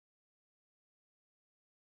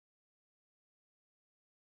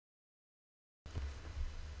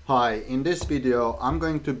Hi, in this video I'm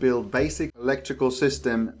going to build basic electrical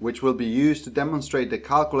system which will be used to demonstrate the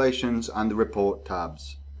calculations and the report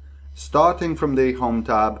tabs. Starting from the Home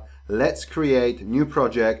tab, let's create new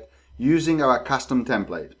project using our custom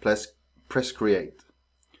template. Press Create.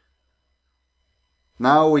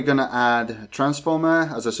 Now we're going to add a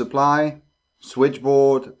transformer as a supply,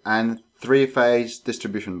 switchboard and three-phase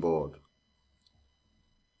distribution board.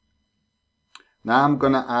 Now I'm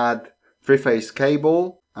going to add three-phase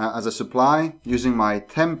cable as a supply. Using my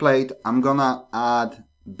template, I'm gonna add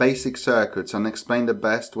basic circuits and explain the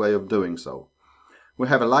best way of doing so. We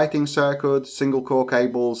have a lighting circuit, single core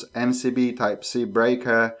cables, MCB type C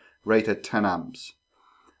breaker, rated 10 amps.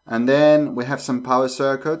 And then we have some power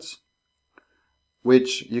circuits,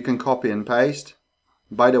 which you can copy and paste.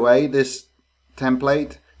 By the way, this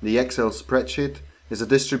template, the Excel spreadsheet, is a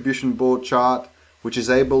distribution board chart which is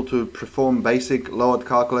able to perform basic load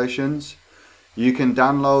calculations. You can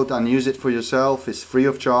download and use it for yourself. It's free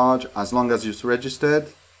of charge as long as you're registered.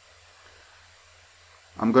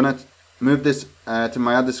 I'm gonna move this to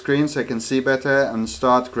my other screen so I can see better and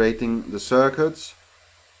start creating the circuits.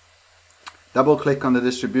 Double click on the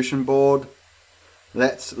distribution board.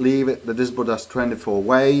 Let's leave it the disk board as 24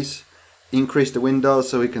 ways. Increase the window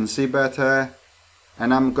so we can see better.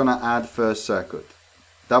 And I'm gonna add first circuit.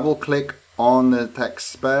 Double click on the text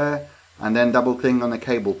spare and then double click on the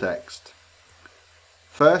cable text.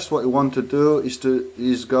 First, what we want to do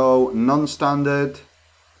is go non-standard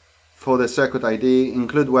for the circuit ID,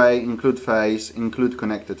 include way, include phase, include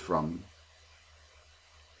connected from.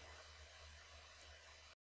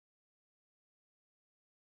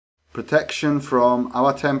 Protection from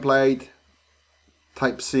our template,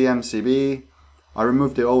 type C MCB. I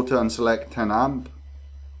remove the auto and select 10 amp.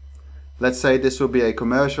 Let's say this will be a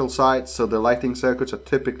commercial site, so the lighting circuits are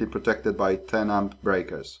typically protected by 10 amp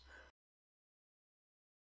breakers.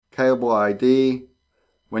 Cable ID.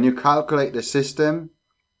 When you calculate the system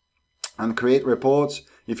and create reports,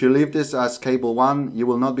 if you leave this as cable 1, you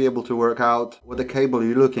will not be able to work out what the cable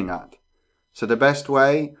you're looking at. So the best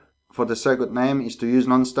way for the circuit name is to use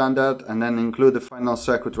non-standard and then include the final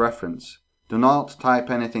circuit reference. Do not type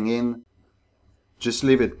anything in, just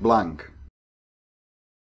leave it blank.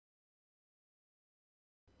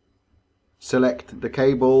 Select the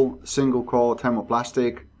cable, single core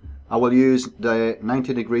thermoplastic. I will use the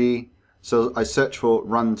 90 degree, so I search for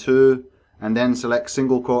run 2 and then select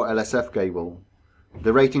single core LSF cable.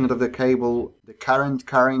 The rating of the cable, the current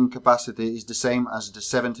carrying capacity is the same as the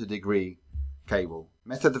 70 degree cable.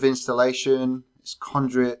 Method of installation is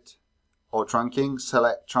conduit or trunking.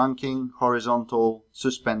 Select trunking, horizontal,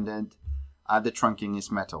 suspended, and the trunking is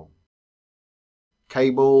metal.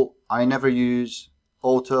 Cable, I never use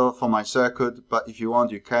auto for my circuit, but if you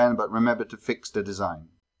want you can, but remember to fix the design.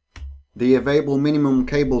 The available minimum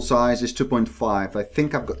cable size is 2.5. I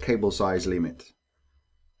think I've got cable size limit.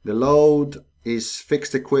 The load is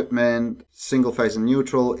fixed equipment, single phase and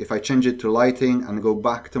neutral. If I change it to lighting and go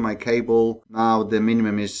back to my cable, now the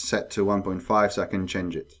minimum is set to 1.5, so I can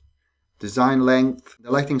change it. Design length.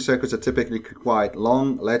 The lighting circuits are typically quite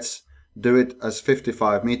long. Let's do it as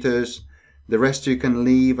 55 meters. The rest you can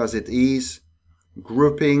leave as it is.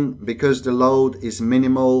 Grouping, because the load is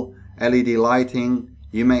minimal, LED lighting,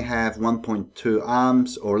 you may have 1.2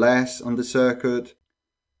 amps or less on the circuit.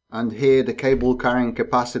 And here the cable carrying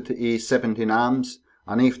capacity is 17 amps.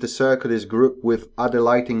 And if the circuit is grouped with other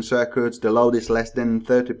lighting circuits, the load is less than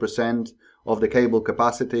 30% of the cable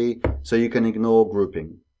capacity, so you can ignore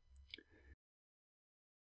grouping.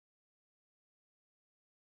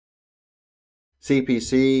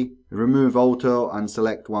 CPC, remove auto and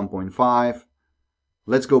select 1.5.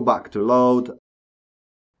 Let's go back to load.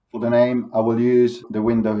 For the name, I will use the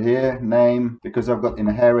window here, name, because I've got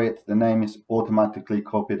inherit, the name is automatically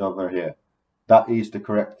copied over here. That is the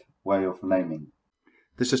correct way of naming.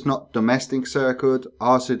 This is not domestic circuit,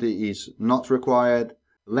 RCD is not required.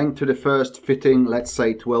 Length to the first fitting, let's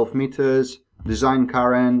say 12 meters. Design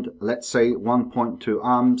current, let's say 1.2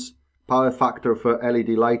 amps. Power factor for LED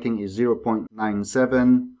lighting is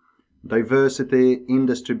 0.97. Diversity,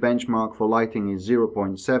 industry benchmark for lighting is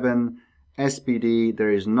 0.7. SPD, there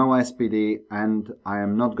is no SPD and I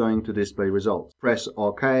am not going to display results. Press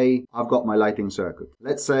OK. I've got my lighting circuit.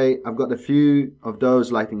 Let's say I've got a few of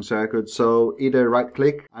those lighting circuits, so either right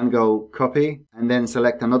click and go copy and then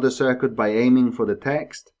select another circuit by aiming for the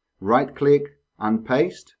text, right click and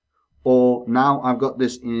paste. Or now I've got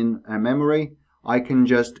this in a memory, I can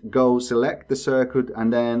just go select the circuit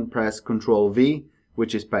and then press Ctrl V,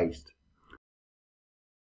 which is paste.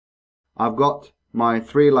 I've got my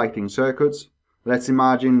 3 lighting circuits. Let's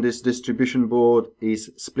imagine this distribution board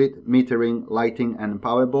is split metering, lighting and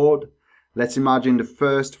power board. Let's imagine the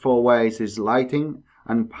first 4 ways is lighting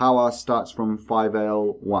and power starts from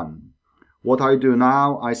 5L1. What I do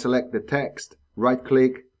now, I select the text, right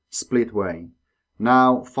click, split way.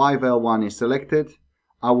 Now 5L1 is selected.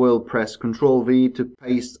 I will press Ctrl V to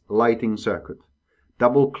paste lighting circuit.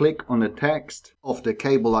 Double click on the text of the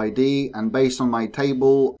cable ID, and based on my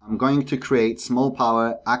table, I'm going to create small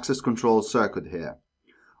power access control circuit here.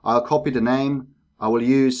 I'll copy the name. I will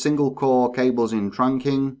use single core cables in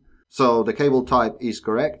trunking, so the cable type is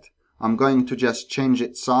correct. I'm going to just change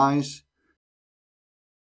its size.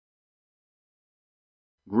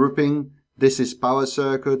 Grouping. This is power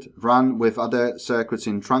circuit, run with other circuits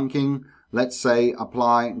in trunking. Let's say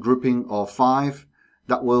apply grouping of 5.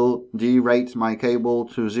 That will derate my cable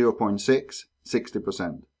to 0.6,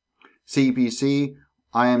 60%. CPC,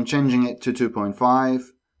 I am changing it to 2.5.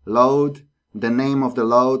 Load, the name of the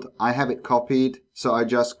load, I have it copied, so I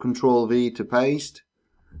just Ctrl V to paste.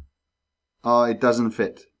 It doesn't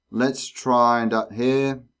fit. Let's try that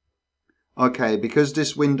here. Okay, because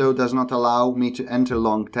this window does not allow me to enter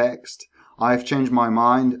long text, I've changed my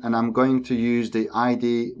mind and I'm going to use the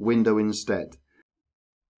ID window instead.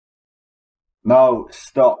 No,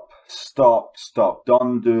 stop.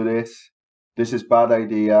 Don't do this. This is bad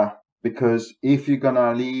idea, because if you're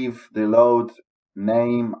gonna leave the load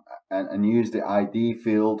name and use the ID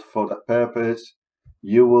field for that purpose,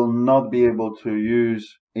 you will not be able to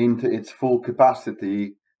use into its full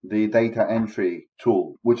capacity the data entry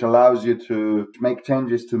tool, which allows you to make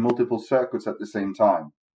changes to multiple circuits at the same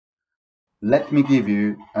time. Let me give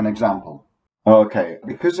you an example. Okay,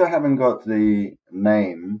 because I haven't got the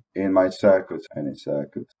name in my circuit, any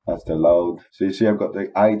circuit, that's the load. So you see I've got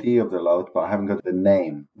the ID of the load, but I haven't got the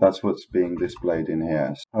name. That's what's being displayed in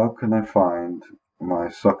here. How can I find my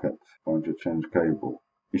socket? I'm going to change cable.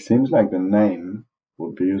 It seems like the name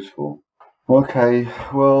would be useful. Okay,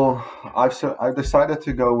 well, I've decided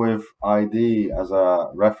to go with ID as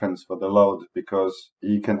a reference for the load because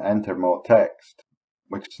you can enter more text,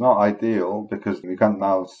 which is not ideal because you can't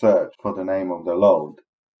now search for the name of the load.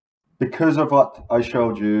 Because of what I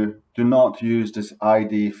showed you, do not use this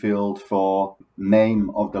ID field for name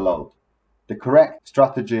of the load. The correct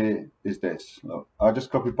strategy is this. Look, I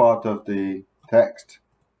just copy part of the text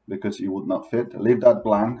because it would not fit. Leave that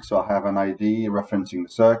blank so I have an ID referencing the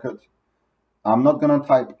circuit. I'm not going to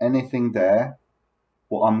type anything there.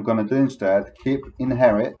 What I'm going to do instead, keep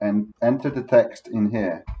inherit and enter the text in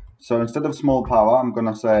here. So instead of small power, I'm going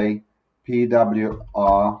to say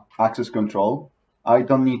PWR access control. I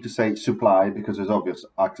don't need to say supply because it's obvious,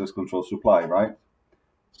 access control supply, right?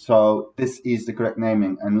 So this is the correct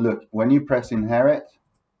naming. And look, when you press inherit,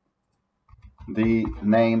 the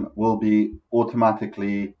name will be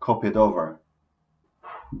automatically copied over.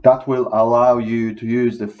 That will allow you to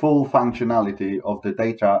use the full functionality of the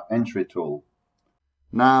data entry tool.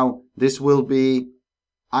 Now, this will be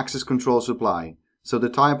access control supply. So the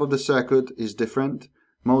type of the circuit is different.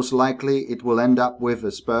 Most likely it will end up with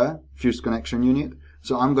a spur, fused connection unit.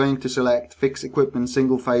 So I'm going to select fixed equipment,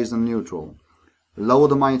 single phase and neutral.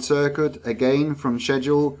 Load my circuit, again from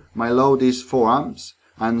schedule, my load is 4 amps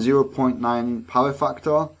and 0.9 power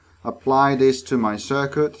factor. Apply this to my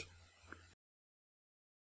circuit.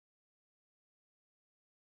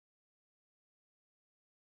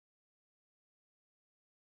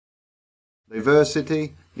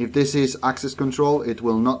 Diversity, if this is access control, it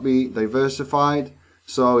will not be diversified,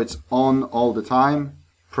 so it's on all the time.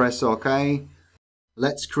 Press OK.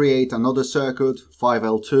 Let's create another circuit,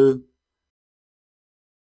 5L2.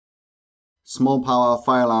 Small power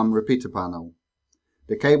fire alarm repeater panel.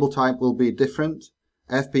 The cable type will be different.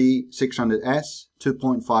 FP600S,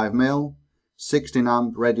 2.5mm, 16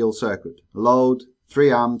 amp radial circuit. Load,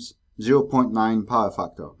 3 amps, 0.9 power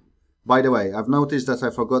factor. By the way, I've noticed that I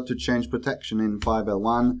forgot to change protection in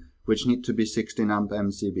 5L1, which need to be 16 amp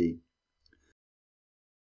MCB.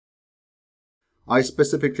 I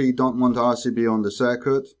specifically don't want RCB on the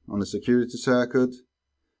circuit, on the security circuit.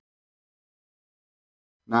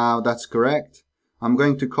 Now that's correct. I'm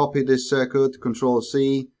going to copy this circuit, Ctrl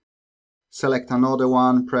C, select another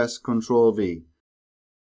one, press Ctrl V.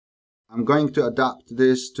 I'm going to adapt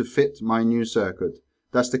this to fit my new circuit.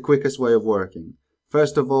 That's the quickest way of working.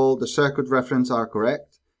 First of all, the circuit reference are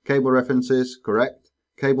correct, cable references correct,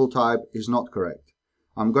 cable type is not correct.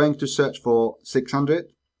 I'm going to search for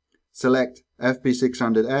 600, select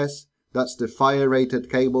FP600S, that's the fire rated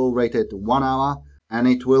cable rated 1 hour, and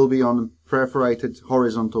it will be on perforated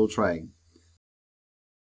horizontal tray.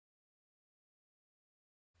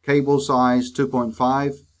 Cable size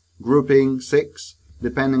 2.5, grouping 6,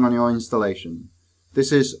 depending on your installation.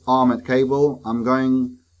 This is armored cable. I'm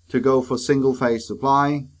going to go for single phase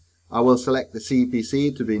supply. I will select the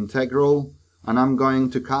CPC to be integral, and I'm going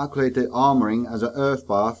to calculate the armoring as an earth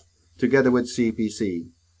path together with CPC.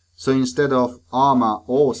 So instead of armor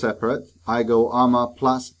or separate, I go armor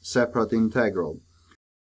plus separate integral.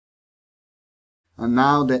 And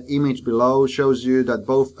now the image below shows you that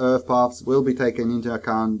both earth paths will be taken into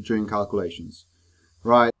account during calculations.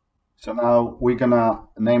 Right, so now we're gonna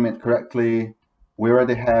name it correctly. We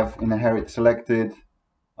already have inherit selected.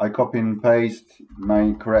 I copy and paste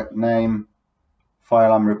my correct name,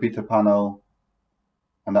 file and repeater panel,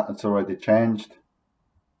 and that's already changed.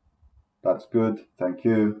 That's good, thank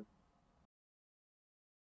you.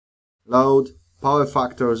 Load, power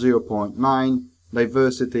factor 0.9,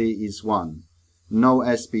 diversity is 1. No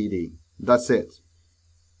SPD. That's it.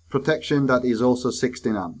 Protection, that is also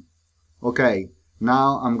 16 amp. Okay,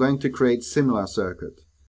 now I'm going to create similar circuit.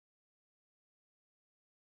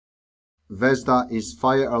 VESDA is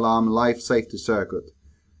fire alarm life safety circuit.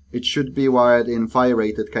 It should be wired in fire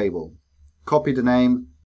rated cable. Copy the name.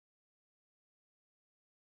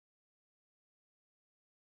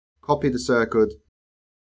 Copy the circuit.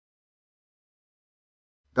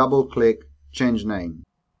 Double click, change name.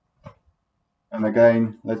 And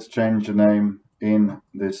again, let's change the name in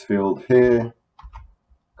this field here.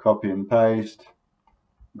 Copy and paste.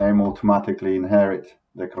 Name automatically inherit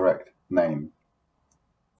the correct name.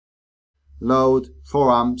 Load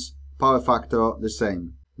 4 amps, power factor the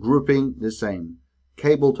same. Grouping the same.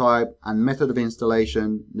 Cable type and method of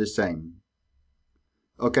installation the same.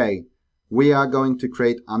 Okay, we are going to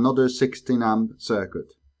create another 16 amp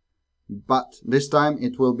circuit. But this time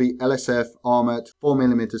it will be LSF armored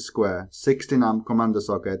 4mm square 16 amp commander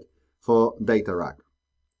socket for data rack.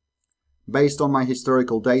 Based on my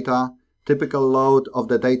historical data, typical load of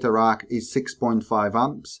the data rack is 6.5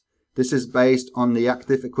 amps. This is based on the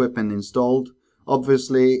active equipment installed.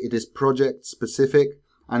 Obviously it is project specific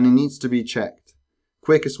and it needs to be checked.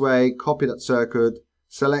 Quickest way, copy that circuit,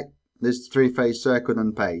 select this 3-phase circuit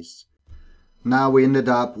and paste. Now we ended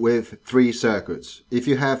up with 3 circuits. If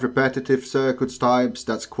you have repetitive circuits types,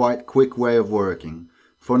 that's quite quick way of working.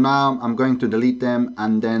 For now I'm going to delete them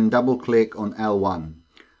and then double click on L1.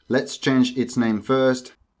 Let's change its name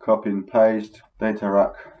first. Copy and paste, data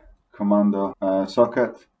rack commander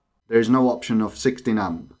socket. There is no option of 16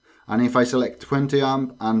 amp. And if I select 20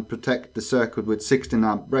 amp and protect the circuit with 16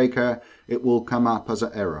 amp breaker, it will come up as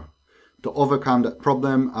an error. To overcome that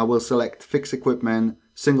problem, I will select fix equipment,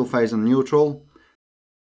 single phase and neutral.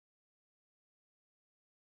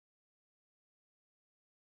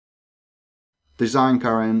 Design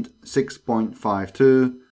current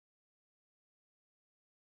 6.52.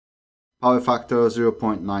 Power factor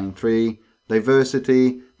 0.93.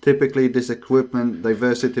 Diversity, typically this equipment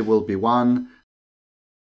diversity will be 1.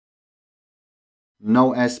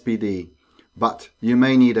 No SPD, but you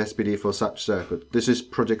may need SPD for such circuit. This is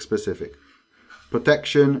project specific.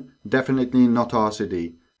 Protection, definitely not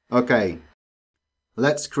RCD. Okay,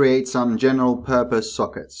 let's create some general purpose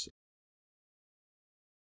sockets.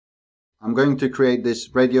 I'm going to create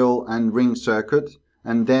this radial and ring circuit,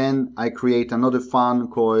 and then I create another fan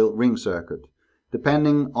coil ring circuit.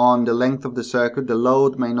 Depending on the length of the circuit, the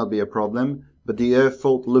load may not be a problem, but the earth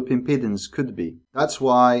fault loop impedance could be. That's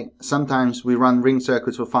why sometimes we run ring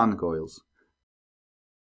circuits for fan coils.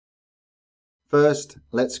 First,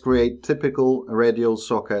 let's create typical radial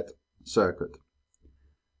socket circuit.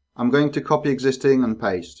 I'm going to copy existing and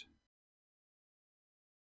paste.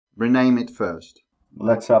 Rename it first.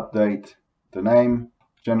 Let's update the name,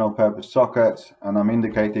 general purpose socket, and I'm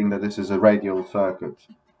indicating that this is a radial circuit.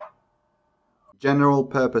 General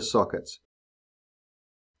purpose sockets.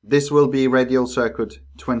 This will be radial circuit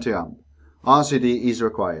 20 amp. RCD is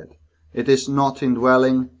required. It is not in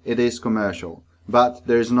dwelling, it is commercial, but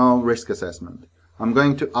there is no risk assessment. I'm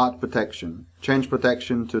going to add protection. Change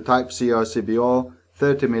protection to type C RCBO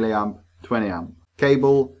 30 mA 20 amp.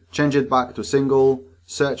 Cable, change it back to single,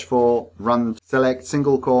 search for run, select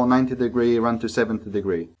single core 90 degree, run to 70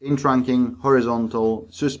 degree. In trunking, horizontal,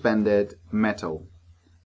 suspended, metal.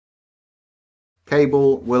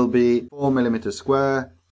 Cable will be 4mm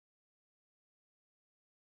square.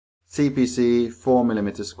 CPC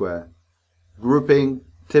 4mm square. Grouping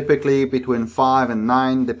typically between 5 and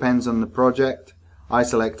 9, depends on the project. I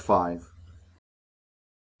select 5.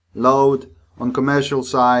 Load on commercial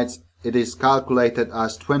sites, it is calculated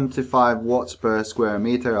as 25 watts per square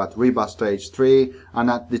meter at rebar stage 3, and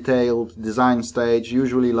at detailed design stage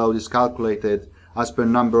usually load is calculated as per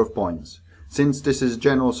number of points. Since this is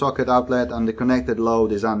general socket outlet and the connected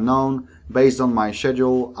load is unknown, based on my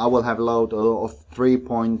schedule I will have load of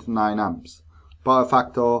 3.9 amps. power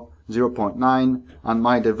factor 0.9, and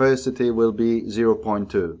my diversity will be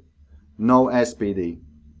 0.2. No SPD.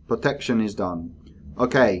 Protection is done.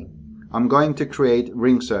 Okay, I'm going to create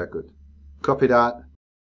ring circuit. Copy that.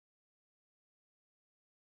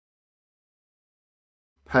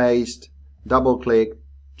 Paste, double click,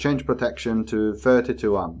 change protection to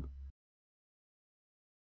 32 amp.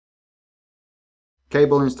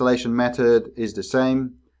 Cable installation method is the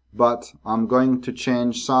same, but I'm going to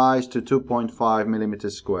change size to 2.5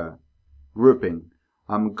 mm square. Grouping,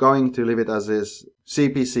 I'm going to leave it as is.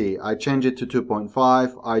 CPC, I change it to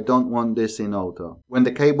 2.5, I don't want this in auto. When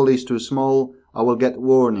the cable is too small, I will get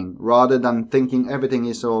warning, rather than thinking everything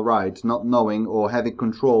is alright, not knowing or having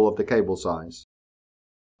control of the cable size.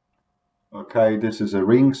 Okay, this is a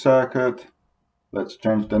ring circuit. Let's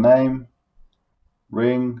change the name.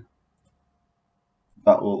 Ring.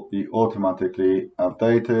 That will be automatically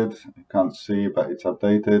updated. You can't see, but it's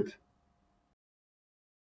updated.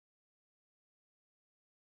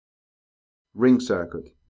 Ring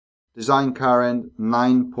circuit. Design current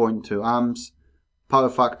 9.2 amps. Power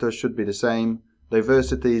factor should be the same.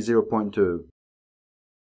 Diversity 0.2.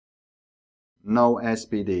 No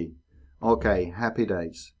SPD. Okay, happy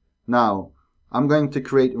days. Now, I'm going to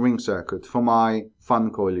create ring circuit for my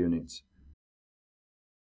fan coil units.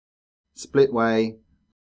 Splitway.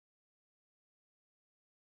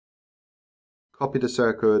 Copy the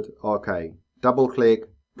circuit. Okay. Double click.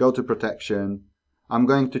 Go to protection. I'm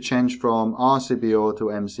going to change from RCBO to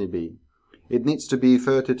MCB. It needs to be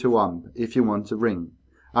 32 amp if you want a ring.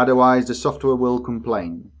 Otherwise the software will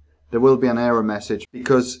complain. There will be an error message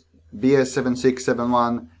because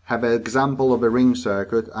BS7671 have an example of a ring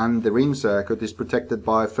circuit, and the ring circuit is protected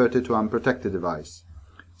by a 32 amp protector device.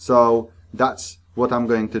 So that's what I'm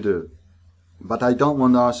going to do. But I don't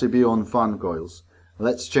want RCBO on fan coils.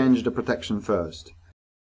 Let's change the protection first.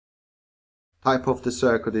 Type of the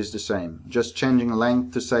circuit is the same, just changing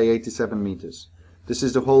length to say 87 meters. This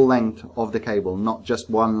is the whole length of the cable, not just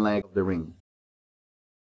one leg of the ring.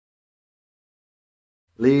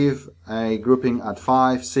 Leave a grouping at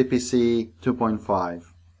 5, CPC 2.5.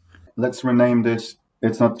 Let's rename this.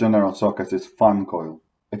 It's not general socket, it's fan coil.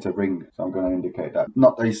 It's a ring, so I'm going to indicate that.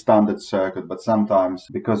 Not a standard circuit, but sometimes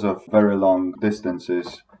because of very long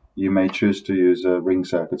distances, you may choose to use ring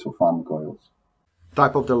circuits or fan coils.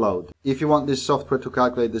 Type of the load. If you want this software to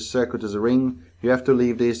calculate this circuit as a ring, you have to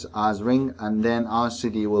leave this as ring and then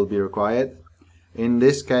RCD will be required. In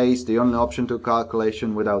this case, the only option to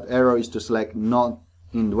calculation without error is to select not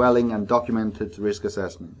indwelling and documented risk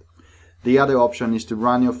assessment. The other option is to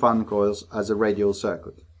run your fan coils as a radial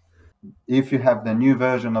circuit. If you have the new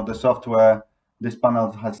version of the software, this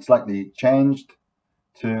panel has slightly changed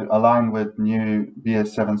to align with new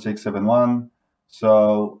BS7671.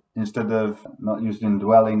 So instead of not using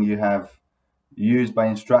dwelling, you have used by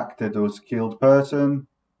instructed or skilled person,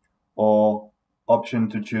 or option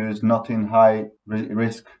to choose not in high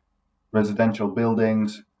risk residential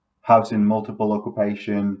buildings, house in multiple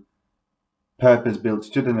occupation, purpose-built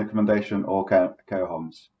student accommodation, or care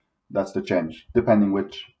homes. That's the change, depending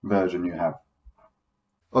which version you have.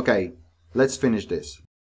 Okay, let's finish this.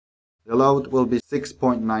 The load will be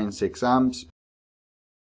 6.96 amps.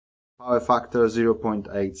 Power factor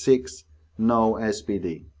 0.86, no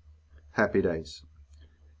SPD. Happy days.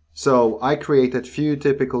 So I created few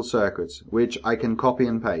typical circuits which I can copy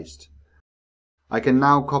and paste. I can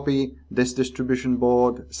now copy this distribution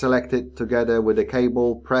board, select it together with a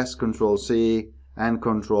cable, press Ctrl C and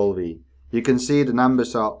Ctrl V. You can see the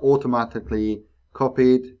numbers are automatically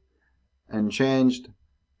copied and changed.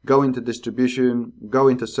 Go into distribution, go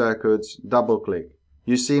into circuits, double click.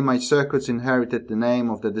 You see my circuits inherited the name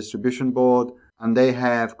of the distribution board and they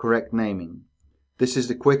have correct naming. This is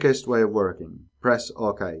the quickest way of working. Press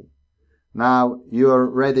OK. Now you are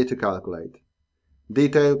ready to calculate.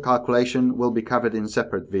 Detailed calculation will be covered in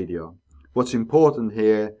separate video. What's important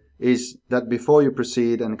here is that before you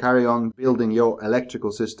proceed and carry on building your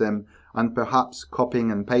electrical system and perhaps copying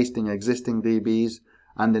and pasting existing DBs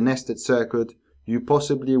and the nested circuit, you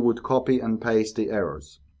possibly would copy and paste the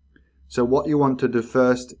errors. So what you want to do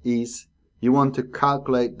first is you want to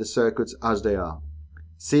calculate the circuits as they are.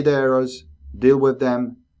 See the errors, deal with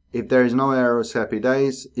them. If there is no errors, happy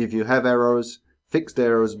days. If you have errors, fix the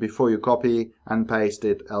errors before you copy and paste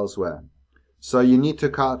it elsewhere. So you need to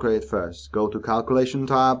calculate first. Go to Calculation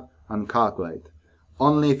tab and calculate.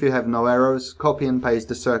 Only if you have no errors, copy and paste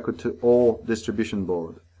the circuit to all distribution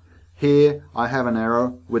board. Here I have an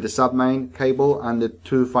error with the submain cable and the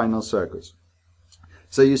two final circuits.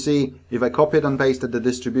 So you see, if I copied and pasted the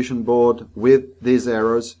distribution board with these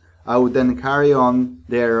errors, I would then carry on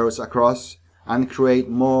the errors across and create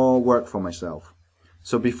more work for myself.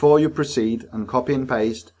 So before you proceed and copy and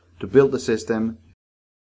paste to build the system,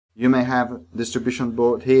 you may have distribution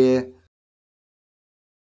board here,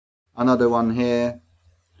 another one here.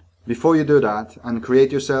 Before you do that and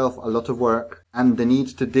create yourself a lot of work and the need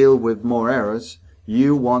to deal with more errors,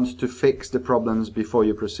 you want to fix the problems before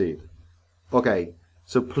you proceed. Okay,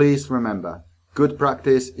 so please remember, good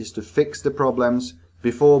practice is to fix the problems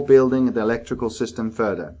before building the electrical system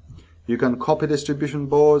further. You can copy distribution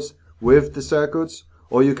boards with the circuits,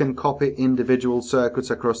 or you can copy individual circuits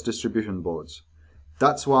across distribution boards.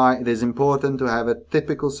 That's why it is important to have a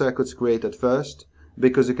typical circuits created first,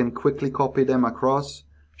 because you can quickly copy them across,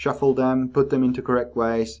 shuffle them, put them into correct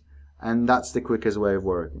ways, and that's the quickest way of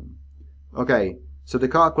working. Okay, so the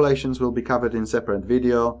calculations will be covered in separate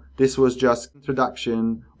video. This was just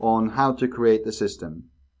introduction on how to create the system.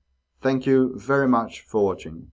 Thank you very much for watching.